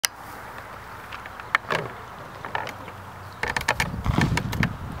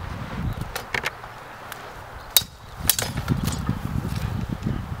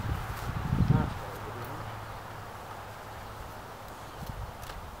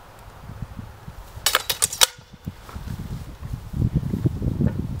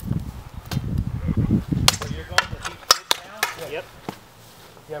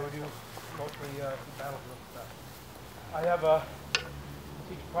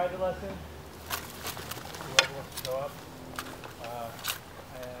private lesson. Whoever wants to show up.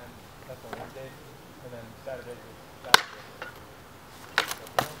 And that's on Wednesdays. And then Saturdays is Saturday.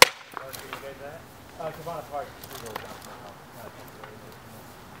 Where do you guys at? Savannah Park.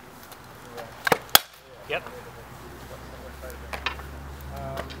 Yep.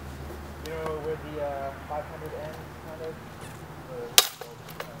 You know where the 500 ends kind of?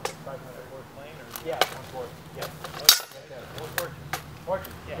 500 fourth lane or? Yeah, 1/4. Yep.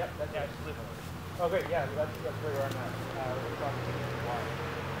 Fortune. Yeah. Yep. That's I just live on it. Oh great, yeah, that's where we're at. We're talking to water.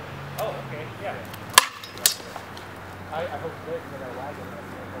 Oh, okay, yeah. I hope today because I got a wagon.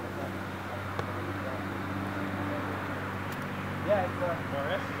 Yeah, it's more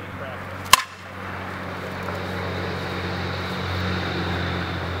SCE practice.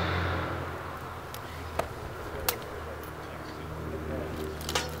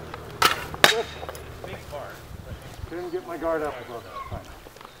 Big bar. Didn't get my guard up above. Fine.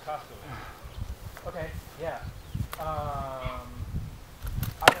 Costco. Okay, yeah. I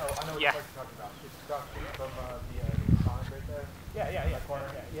know what you're talking about. It's stuck from the Sonic right there. Yeah. Corner.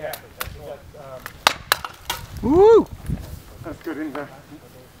 Yeah. Woo! That's good in there.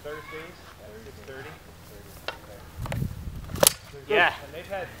 Thursdays, 6:30. Yeah. And they've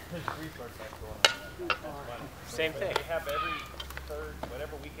had this resource that's going on. That's fun. Same thing. They have every third,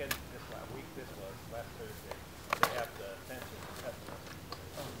 whatever weekend this last week this was, last Thursday, they have the fences and festival.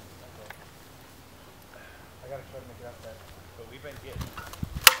 I gotta try to make it up that. But we've been getting a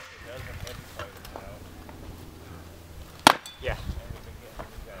dozen heavy fighters now. Yeah. And we've been getting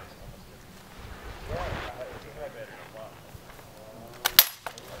you guys almost every. Yeah, I think I bet it's a lot.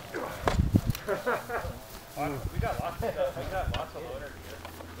 We got lots of stuff. We got lots of loader gear.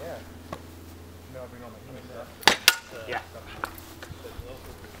 Yeah. No, I bring all my stuff. Yeah. The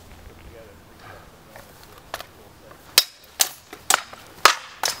locals put together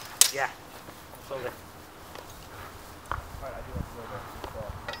Yeah. Absolutely. Alright, I do have to go there.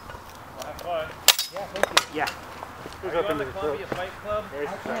 Well, have fun. Yeah, thank you. Yeah. Are you on the Columbia Fight Club? I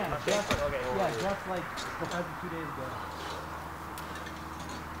can. Just, Okay. yeah, just like as of 2 days ago.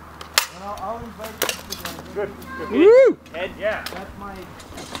 And I'll invite you to the Good. Woo! Ed? Yeah. That's my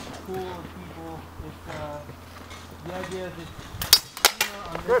pool of people. It's the idea is it's HEMA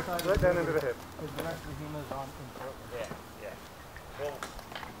on this Good. side Right of down the into the hip. because the rest of the HEMA is on in Portland. Yeah. Well,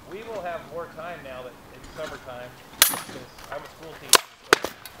 we will have more time now that it's summertime because I'm a school teacher.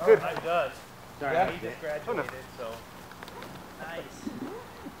 So Good. I'm done. Sorry. Yeah, he just graduated, so. Nice.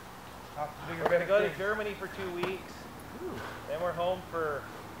 We're going to go to Germany for 2 weeks. Then we're home for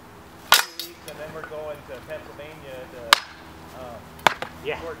 2 weeks, and then we're going to Pennsylvania to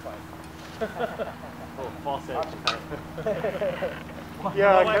sword fight. Oh, false edge.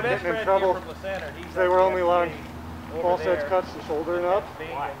 Yeah, Well, I my kept best getting in friend trouble. here from Lucenter, he's They were only allowing over false edge there cuts to shoulder and up.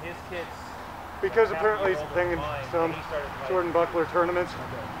 Pennsylvania, and his kids Because half apparently year it's a older thing in than mine, some and he started sword and fighting buckler tournaments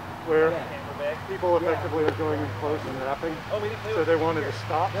where Hammerbeck. people effectively are going in close and wrapping. Oh, we didn't play So with they wanted to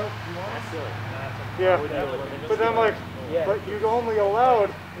stop. Nope, you want That's it? silly. Yeah. That would be But I'm like, Yeah. but you only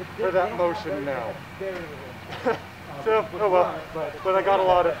allowed for that motion now. So, oh well. But I got a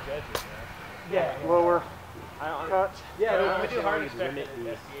lot of Yeah. lower I don't cuts. Yeah. we honestly do hard always respect limit the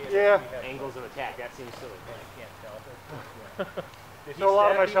the SCA. Yeah. angles of attack. That seems silly. I can't tell. Did So a lot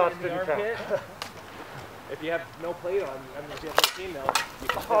of my stab you shots in the didn't count. armpit? If you have no plate on, I mean, if you have no team now, you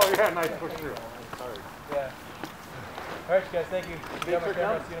can Oh yeah, nice push through. Sorry. Yeah. All right, guys. Thank you. Thanks See you for in a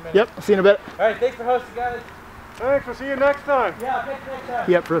coming. minute. Yep. See you in a bit. All right. Thanks for hosting, guys. Thanks, we'll see you next time. Yeah. Thanks next time.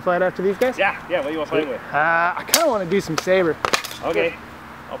 You up for a fight after these guys? Yeah, what do you want to fight with? I kind of want to do some saber. Okay.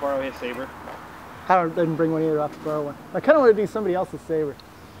 I'll borrow his saber. I didn't bring one either. I'll have to borrow one. I kind of want to do somebody else's saber.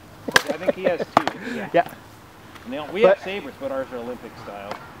 I think he has two. Yeah. And we have sabers, but ours are Olympic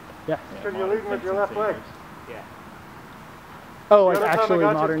style. Yeah. Can you lead with your left leg? Yeah. Oh, like The other time I actually got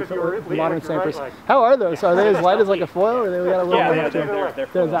you modern, 'cause you were leading modern with your right snipers. leg. How are those? Are they as light as like a foil, or they got a little Yeah, more to them? they're They're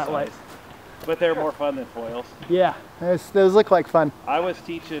foil that size. light. But they're more fun than foils. Yeah, those look like fun. I was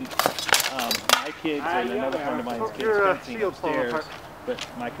teaching my kids and another friend of mine's kids Your fencing shield's falling upstairs, apart. but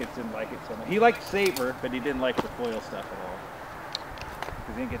my kids didn't like it so much. He liked saber, but he didn't like the foil stuff at all.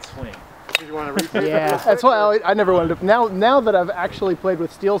 Because he didn't get swing. Did you want to repeat Yeah, that's why I never wanted to. Now that I've actually played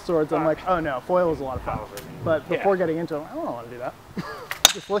with steel swords, I'm like, oh no, foil is a lot of fun. But before getting into it, I don't want to do that.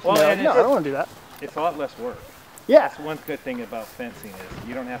 Just looking at it, like, no, I don't want to do that. It's a lot less work. Yeah, That's one good thing about fencing is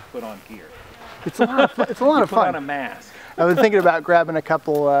you don't have to put on gear. it's a lot of fun. It's a lot You of put on a fun. mask. I was thinking about grabbing a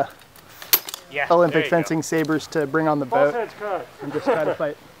couple Yeah. Olympic fencing sabers to bring on the False boat edge cut. and just try to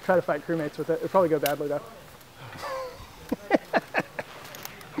fight crewmates with it. It'd probably go badly though.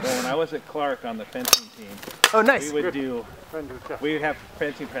 But Well, when I was at Clark on the fencing team, Oh, nice. we would do, Friend of the chef. we would have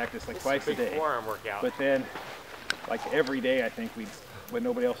fencing practice like twice a day. Forearm workout. But then, like every day, I think when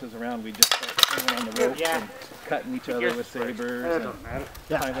nobody else was around, we'd just start swinging on the ropes Yeah. and cutting each other Yours with first. sabers That and doesn't matter.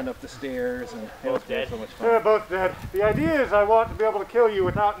 Yeah. climbing up the stairs, and it was Both dead. so much They're fun. both dead. The idea is I want to be able to kill you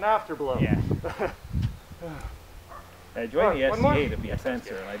without an afterblow. Yeah. I joined the One more? SCA to be a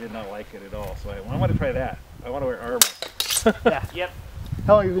fencer, and I did not like it at all. So I want to try that. I want to wear armor Yep.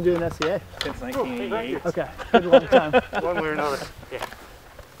 How long have you been doing SCA? since Oh, thank you. 1988. Okay, good long time. One way or another. Yeah.